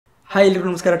Hi ಎಲ್ಲರಿಗೂ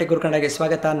ನಮಸ್ಕಾರ. Tech ಕನ್ನಡಗೆ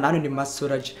ಸ್ವಾಗತ. ನಾನು ನಿಮ್ಮ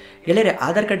ಸೂರಜ್. ಗೆಳೆಯರೆ,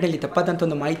 ಆಧಾರ್ ಕಾರ್ಡ್ನಲ್ಲಿ ತಪ್ಪಾದಂಥ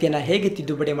ಒಂದು ಮಾಹಿತಿಯನ್ನು ಹೇಗೆ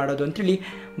ತಿದ್ದುಪಡಿ ಮಾಡೋದು ಅಂತೇಳಿ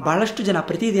ಭಾಳಷ್ಟು ಜನ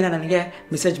ಪ್ರತಿದಿನ ನನಗೆ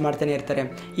ಮೆಸೇಜ್ ಮಾಡ್ತಾನೆ ಇರ್ತಾರೆ.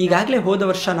 ಈಗಾಗಲೇ ಹೋದ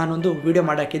ವರ್ಷ ನಾನೊಂದು ವಿಡಿಯೋ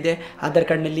ಮಾಡಾಕಿದ್ದೆ, ಆಧಾರ್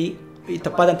ಕಾರ್ಡ್ನಲ್ಲಿ ಈ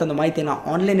ತಪ್ಪಾದಂಥ ಒಂದು ಮಾಹಿತಿಯನ್ನು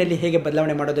ಆನ್ಲೈನಲ್ಲಿ ಹೇಗೆ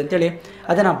ಬದಲಾವಣೆ ಮಾಡೋದು ಅಂತೇಳಿ.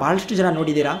 ಅದನ್ನು ಭಾಳಷ್ಟು ಜನ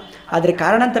ನೋಡಿದ್ದೀರಾ. ಆದರೆ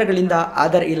ಕಾರಣಾಂತರಗಳಿಂದ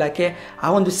ಆಧಾರ್ ಇಲಾಖೆ ಆ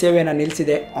ಒಂದು ಸೇವೆಯನ್ನು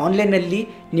ನಿಲ್ಲಿಸಿದೆ. ಆನ್ಲೈನಲ್ಲಿ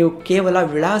ನೀವು ಕೇವಲ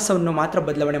ವಿಳಾಸವನ್ನು ಮಾತ್ರ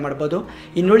ಬದಲಾವಣೆ ಮಾಡ್ಬೋದು.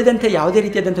 ಇನ್ನುಳಿದಂತೆ ಯಾವುದೇ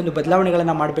ರೀತಿಯಾದಂಥ ಒಂದು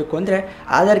ಬದಲಾವಣೆಗಳನ್ನು ಮಾಡಬೇಕು ಅಂದರೆ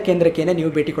ಆಧಾರ್ ಕೇಂದ್ರಕ್ಕೇ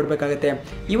ನೀವು ಭೇಟಿ ಕೊಡಬೇಕಾಗುತ್ತೆ.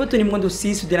 ಇವತ್ತು ನಿಮಗೊಂದು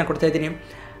ಸಿಹಿ ಸುದ್ದಿನ ಕೊಡ್ತಾ ಇದ್ದೀನಿ.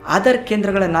 ಆಧಾರ್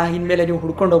ಕೇಂದ್ರಗಳನ್ನು ಇನ್ಮೇಲೆ ನೀವು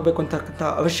ಹುಡ್ಕೊಂಡು ಹೋಗಬೇಕು ಅಂತಕ್ಕಂಥ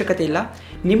ಅವಶ್ಯಕತೆ ಇಲ್ಲ.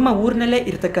 ನಿಮ್ಮ ಊರಿನಲ್ಲೇ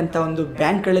ಇರತಕ್ಕಂಥ ಒಂದು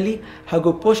ಬ್ಯಾಂಕ್ಗಳಲ್ಲಿ ಹಾಗೂ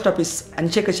ಪೋಸ್ಟ್ ಆಫೀಸ್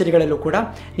ಅಂಚೆ ಕಚೇರಿಗಳಲ್ಲೂ ಕೂಡ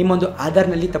ನಿಮ್ಮೊಂದು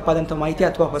ಆಧಾರ್ನಲ್ಲಿ ತಪ್ಪಾದಂಥ ಮಾಹಿತಿ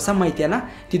ಅಥವಾ ಹೊಸ ಮಾಹಿತಿಯನ್ನು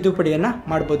ತಿದ್ದುಪಡಿಯನ್ನು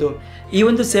ಮಾಡ್ಬೋದು. ಈ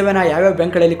ಒಂದು ಸೇವೆನ ಯಾವ್ಯಾವ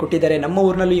ಬ್ಯಾಂಕ್ಗಳಲ್ಲಿ ಕೊಟ್ಟಿದ್ದಾರೆ, ನಮ್ಮ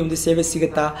ಊರಿನಲ್ಲೂ ಈ ಒಂದು ಸೇವೆ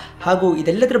ಸಿಗುತ್ತಾ, ಹಾಗೂ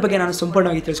ಇದೆಲ್ಲದರ ಬಗ್ಗೆ ನಾನು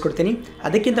ಸಂಪೂರ್ಣವಾಗಿ ತಿಳಿಸ್ಕೊಡ್ತೀನಿ.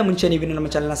 ಅದಕ್ಕಿಂತ ಮುಂಚೆ ನೀವು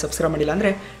ನಮ್ಮ ಚಾನಲ್ನ ಸಬ್ಸ್ಕ್ರೈಬ್ ಮಾಡಿಲ್ಲ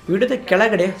ಅಂದರೆ ವಿಡಿಯೋದ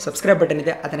ಕೆಳಗಡೆ ಸಬ್ಸ್ಕ್ರೈಬ್ ಬಟನ್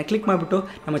ಇದೆ, ಅದನ್ನು ಕ್ಲಿಕ್ ಮಾಡಿಬಿಟ್ಟು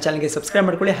ನಮ್ಮ ಚಾನಲ್ಗೆ ಸಬ್ಸ್ಕ್ರೈಬ್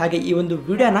ಮಾಡ್ಕೊಳ್ಳಿ. ಹಾಗೆ ಈ ಒಂದು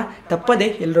ವಿಡಿಯೋನ ತಪ್ಪದೇ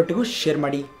ಎಲ್ಲರೊಟ್ಟಿಗೂ ಶೇರ್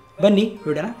ಮಾಡಿ. ಬನ್ನಿ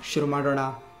ವಿಡಿಯೋನ ಶುರು ಮಾಡೋಣ.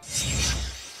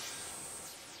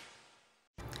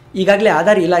 ಈಗಾಗಲೇ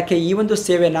ಆಧಾರ್ ಇಲಾಖೆ ಈ ಒಂದು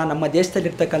ಸೇವೆನ ನಮ್ಮ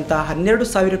ದೇಶದಲ್ಲಿರ್ತಕ್ಕಂಥ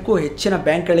 12,000ಕ್ಕೂ ಹೆಚ್ಚಿನ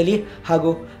ಬ್ಯಾಂಕ್ಗಳಲ್ಲಿ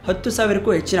ಹಾಗೂ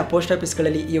 10,000ಕ್ಕೂ ಹೆಚ್ಚಿನ ಪೋಸ್ಟ್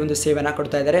ಆಫೀಸ್ಗಳಲ್ಲಿ ಈ ಒಂದು ಸೇವೆನ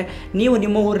ಕೊಡ್ತಾ ಇದ್ದಾರೆ. ನೀವು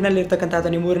ನಿಮ್ಮ ಊರಿನಲ್ಲಿರ್ತಕ್ಕಂಥ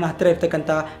ಅಥವಾ ನಿಮ್ಮ ಊರಿನ ಹತ್ತಿರ ಇರ್ತಕ್ಕಂಥ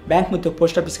ಬ್ಯಾಂಕ್ ಮತ್ತು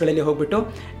ಪೋಸ್ಟ್ ಆಫೀಸ್ಗಳಲ್ಲಿ ಹೋಗ್ಬಿಟ್ಟು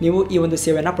ನೀವು ಈ ಒಂದು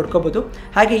ಸೇವೆನ ಪಡ್ಕೋಬೋದು.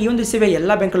 ಹಾಗೆ ಈ ಒಂದು ಸೇವೆ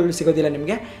ಎಲ್ಲ ಬ್ಯಾಂಕ್ಗಳಲ್ಲೂ ಸಿಗೋದಿಲ್ಲ.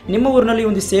 ನಿಮಗೆ ನಿಮ್ಮ ಊರಿನಲ್ಲಿ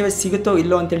ಒಂದು ಸೇವೆ ಸಿಗುತ್ತೋ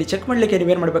ಇಲ್ಲೋ ಅಂತೇಳಿ ಚೆಕ್ ಮಾಡಲಿಕ್ಕೆ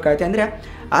ನೀವೇನು ಮಾಡಬೇಕಾಗುತ್ತೆ ಅಂದರೆ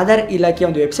ಆಧಾರ್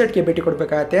ಇಲಾಖೆಯ ಒಂದು ವೆಬ್ಸೈಟ್ಗೆ ಭೇಟಿ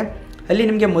ಕೊಡಬೇಕಾಗತ್ತೆ. ಅಲ್ಲಿ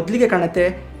ನಿಮಗೆ ಮೊದಲಿಗೆ ಕಾಣುತ್ತೆ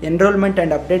enrolment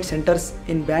and update centres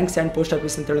in banks and post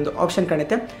office ಅಂತೇಳಿ ಒಂದು ಆಪ್ಷನ್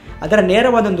ಕಾಣುತ್ತೆ. ಅದರ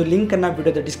ನೇರವಾದ ಒಂದು ಲಿಂಕನ್ನು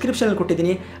ವಿಡಿಯೋದ ಡಿಸ್ಕ್ರಿಪ್ಷನಲ್ಲಿ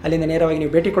ಕೊಟ್ಟಿದ್ದೀನಿ, ಅಲ್ಲಿಂದ ನೇರವಾಗಿ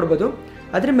ನೀವು ಭೇಟಿ ಕೊಡ್ಬೋದು.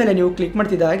 ಅದರ ಮೇಲೆ ನೀವು ಕ್ಲಿಕ್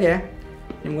ಮಾಡ್ತಿದ್ದ ಹಾಗೆ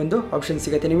ನಿಮಗೊಂದು ಆಪ್ಷನ್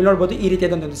ಸಿಗುತ್ತೆ. ನೀವು ನೋಡ್ಬೋದು, ಈ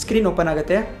ರೀತಿಯಾದೊಂದು ಸ್ಕ್ರೀನ್ ಓಪನ್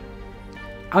ಆಗುತ್ತೆ.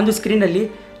 ಆ ಒಂದು ಸ್ಕ್ರೀನಲ್ಲಿ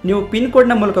ನೀವು ಪಿನ್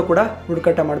ಕೋಡ್ನ ಮೂಲಕ ಕೂಡ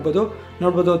ಹುಡುಕಾಟ ಮಾಡ್ಬೋದು.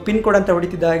 ನೋಡ್ಬೋದು, ಪಿನ್ ಕೋಡ್ ಅಂತ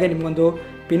ಹೊಡಿತಿದ್ದ ಹಾಗೆ ನಿಮಗೊಂದು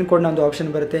ಪಿನ್ ಕೋಡ್ನ ಒಂದು ಆಪ್ಷನ್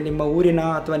ಬರುತ್ತೆ. ನಿಮ್ಮ ಊರಿನ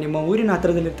ಅಥವಾ ನಿಮ್ಮ ಊರಿನ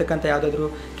ಹತ್ತಿರದಲ್ಲಿರ್ತಕ್ಕಂಥ ಯಾವುದಾದ್ರೂ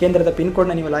ಕೇಂದ್ರದ ಪಿನ್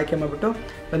ಕೋಡ್ನ ನೀವು ಆಯ್ಕೆ ಮಾಡಿಬಿಟ್ಟು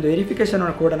ಒಂದು ವೆರಿಫಿಕೇಷನ್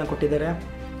ಕೋಡನ್ನು ಕೊಟ್ಟಿದ್ದಾರೆ,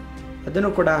 ಅದನ್ನು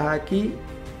ಕೂಡ ಹಾಕಿ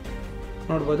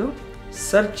ನೋಡ್ಬೋದು.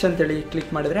 ಸರ್ಚ್ ಅಂತೇಳಿ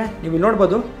ಕ್ಲಿಕ್ ಮಾಡಿದರೆ ನೀವು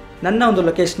ನೋಡ್ಬೋದು, ನನ್ನ ಒಂದು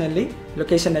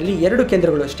ಲೊಕೇಶನಲ್ಲಿ 2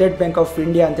 ಕೇಂದ್ರಗಳು ಸ್ಟೇಟ್ ಬ್ಯಾಂಕ್ ಆಫ್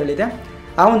ಇಂಡಿಯಾ ಅಂತೇಳಿದೆ.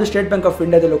 ಆ ಒಂದು ಸ್ಟೇಟ್ ಬ್ಯಾಂಕ್ ಆಫ್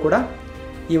ಇಂಡಿಯಾದಲ್ಲೂ ಕೂಡ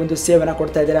ಈ ಒಂದು ಸೇವೆನ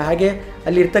ಕೊಡ್ತಾ ಇದ್ದಾರೆ. ಹಾಗೆ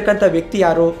ಅಲ್ಲಿ ಇರ್ತಕ್ಕಂಥ ವ್ಯಕ್ತಿ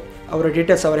ಯಾರು, ಅವರ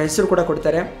ಡೀಟೇಲ್ಸ್, ಅವರ ಹೆಸರು ಕೂಡ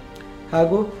ಕೊಡ್ತಾರೆ.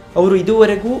 ಹಾಗೂ ಅವರು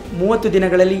ಇದುವರೆಗೂ 30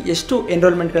 ದಿನಗಳಲ್ಲಿ ಎಷ್ಟು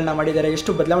ಎನ್ರೋಲ್ಮೆಂಟ್ಗಳನ್ನ ಮಾಡಿದ್ದಾರೆ,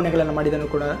 ಎಷ್ಟು ಬದಲಾವಣೆಗಳನ್ನು ಮಾಡಿದನ್ನು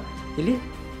ಕೂಡ ಇಲ್ಲಿ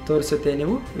ತೋರಿಸುತ್ತೆ.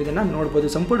 ನೀವು ಇದನ್ನು ನೋಡ್ಬೋದು,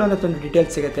 ಸಂಪೂರ್ಣವಾದ ಒಂದು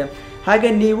ಡೀಟೇಲ್ಸ್ ಸಿಗುತ್ತೆ.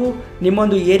 ಹಾಗೆ ನೀವು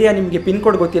ನಿಮ್ಮೊಂದು ಏರಿಯಾ, ನಿಮಗೆ ಪಿನ್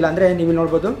ಕೋಡ್ ಗೊತ್ತಿಲ್ಲ ಅಂದರೆ ನೀವು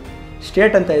ನೋಡ್ಬೋದು,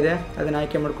 ಸ್ಟೇಟ್ ಅಂತ ಇದೆ, ಅದನ್ನು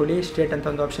ಆಯ್ಕೆ ಮಾಡ್ಕೊಳ್ಳಿ. ಸ್ಟೇಟ್ ಅಂತ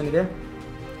ಒಂದು ಆಪ್ಷನ್ ಇದೆ.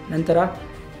 ನಂತರ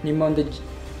ನಿಮ್ಮ ಒಂದು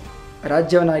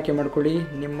ರಾಜ್ಯವನ್ನು ಆಯ್ಕೆ ಮಾಡ್ಕೊಳ್ಳಿ,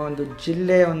 ನಿಮ್ಮ ಒಂದು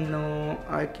ಜಿಲ್ಲೆಯನ್ನು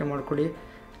ಆಯ್ಕೆ ಮಾಡ್ಕೊಳ್ಳಿ.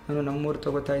 ನಾನು ನಮ್ಮೂರು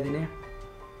ತಗೋತಾ ಇದ್ದೀನಿ.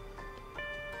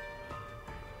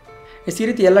 ಈ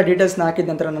ರೀತಿ ಎಲ್ಲ ಡೀಟೇಲ್ಸ್ನ ಹಾಕಿದ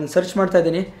ನಂತರ ನಾನು ಸರ್ಚ್ ಮಾಡ್ತಾ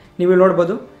ಇದ್ದೀನಿ. ನೀವು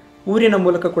ನೋಡ್ಬೋದು, ಊರಿನ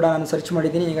ಮೂಲಕ ಕೂಡ ನಾನು ಸರ್ಚ್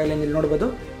ಮಾಡಿದ್ದೀನಿ. ಈಗಾಗಲೇ ನೀವು ನೋಡ್ಬೋದು,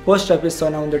 ಪೋಸ್ಟ್ ಆಫೀಸ್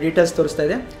ಅನ್ನೋ ಒಂದು ಡೀಟೇಲ್ಸ್ ತೋರಿಸ್ತಾ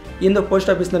ಇದೆ. ಇಂದು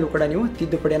ಪೋಸ್ಟ್ ಆಫೀಸ್ನಲ್ಲೂ ಕೂಡ ನೀವು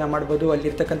ತಿದ್ದುಪಡಿಯನ್ನು ಮಾಡ್ಬೋದು.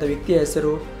 ಅಲ್ಲಿರ್ತಕ್ಕಂಥ ವ್ಯಕ್ತಿಯ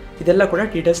ಹೆಸರು ಇದೆಲ್ಲ ಕೂಡ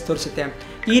ಡೀಟೇಲ್ಸ್ ತೋರಿಸುತ್ತೆ.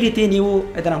 ಈ ರೀತಿ ನೀವು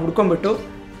ಇದನ್ನು ಹುಡ್ಕೊಂಡ್ಬಿಟ್ಟು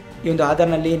ಈ ಒಂದು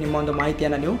ಆಧಾರ್ನಲ್ಲಿ ನಿಮ್ಮ ಒಂದು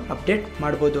ಮಾಹಿತಿಯನ್ನು ನೀವು ಅಪ್ಡೇಟ್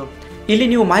ಮಾಡ್ಬೋದು. ಇಲ್ಲಿ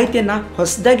ನೀವು ಮಾಹಿತಿಯನ್ನು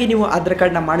ಹೊಸದಾಗಿ ನೀವು ಆಧಾರ್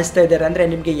ಕಾರ್ಡ್ನ ಮಾಡಿಸ್ತಾ ಇದ್ದಾರೆ ಅಂದರೆ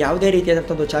ನಿಮಗೆ ಯಾವುದೇ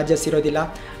ರೀತಿಯಾದಂಥ ಒಂದು ಚಾರ್ಜಸ್ ಇರೋದಿಲ್ಲ.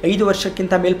 5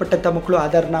 ವರ್ಷಕ್ಕಿಂತ ಮೇಲ್ಪಟ್ಟಂಥ ಮಕ್ಕಳು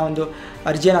ಆಧಾರ್ನ ಒಂದು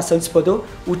ಅರ್ಜಿಯನ್ನು ಸಲ್ಲಿಸ್ಬೋದು.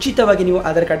 ಉಚಿತವಾಗಿ ನೀವು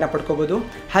ಆಧಾರ್ ಕಾರ್ಡ್ನ ಪಡ್ಕೋಬೋದು.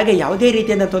 ಹಾಗೆ ಯಾವುದೇ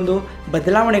ರೀತಿಯಾದಂಥ ಒಂದು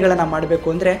ಬದಲಾವಣೆಗಳನ್ನು ಮಾಡಬೇಕು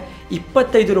ಅಂದರೆ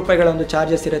 25 ರೂಪಾಯಿಗಳ ಒಂದು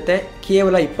ಚಾರ್ಜಸ್ ಇರುತ್ತೆ.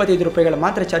 ಕೇವಲ 25 ರೂಪಾಯಿಗಳ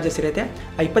ಮಾತ್ರ ಚಾರ್ಜಸ್ ಇರುತ್ತೆ.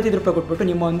 ಆ 25 ರೂಪಾಯಿ ಕೊಟ್ಬಿಟ್ಟು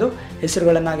ನಿಮ್ಮ ಒಂದು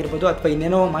ಹೆಸರುಗಳನ್ನಾಗಿರ್ಬೋದು ಅಥವಾ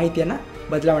ಇನ್ನೇನೋ ಮಾಹಿತಿಯನ್ನು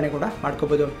ಬದಲಾವಣೆ ಕೂಡ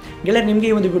ಮಾಡ್ಕೋಬೋದು. ಗೆಳೆಯರು, ನಿಮಗೆ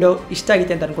ಈ ಒಂದು ವಿಡಿಯೋ ಇಷ್ಟ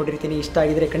ಆಗಿದೆ ಅಂತ ಅಂದ್ಕೊಂಡಿರ್ತೀನಿ. ಇಷ್ಟ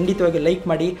ಆಗಿದರೆ ಖಂಡಿತವಾಗಿ ಲೈಕ್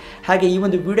ಮಾಡಿ. ಹಾಗೆ ಈ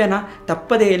ಒಂದು ವಿಡಿಯೋನ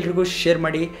ತಪ್ಪದೇ ಎಲ್ರಿಗೂ ಶೇರ್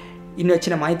ಮಾಡಿ. ಇನ್ನೂ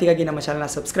ಹೆಚ್ಚಿನ ಮಾಹಿತಿಗಾಗಿ ನಮ್ಮ ಚಾನಲ್ನ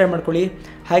ಸಬ್ಸ್ಕ್ರೈಬ್ ಮಾಡ್ಕೊಳ್ಳಿ.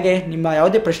 ಹಾಗೆ ನಿಮ್ಮ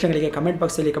ಯಾವುದೇ ಪ್ರಶ್ನೆಗಳಿಗೆ ಕಮೆಂಟ್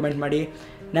ಬಾಕ್ಸಲ್ಲಿ ಕಮೆಂಟ್ ಮಾಡಿ.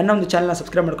 ನನ್ನ ಒಂದು ಚಾನಲ್ನ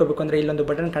ಸಬ್ಸ್ಕ್ರೈಬ್ ಮಾಡ್ಕೋಬೇಕು ಅಂದರೆ ಇಲ್ಲೊಂದು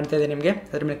ಬಟನ್ ಕಾಣ್ತಾ ಇದೆ ನಿಮಗೆ,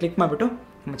 ಅದರ ಮೇಲೆ ಕ್ಲಿಕ್ ಮಾಡಿಬಿಟ್ಟು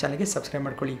ನಮ್ಮ ಚಾನಲ್ಗೆ ಸಬ್ಸ್ಕ್ರೈಬ್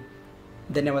ಮಾಡ್ಕೊಳ್ಳಿ.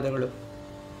 ಧನ್ಯವಾದಗಳು.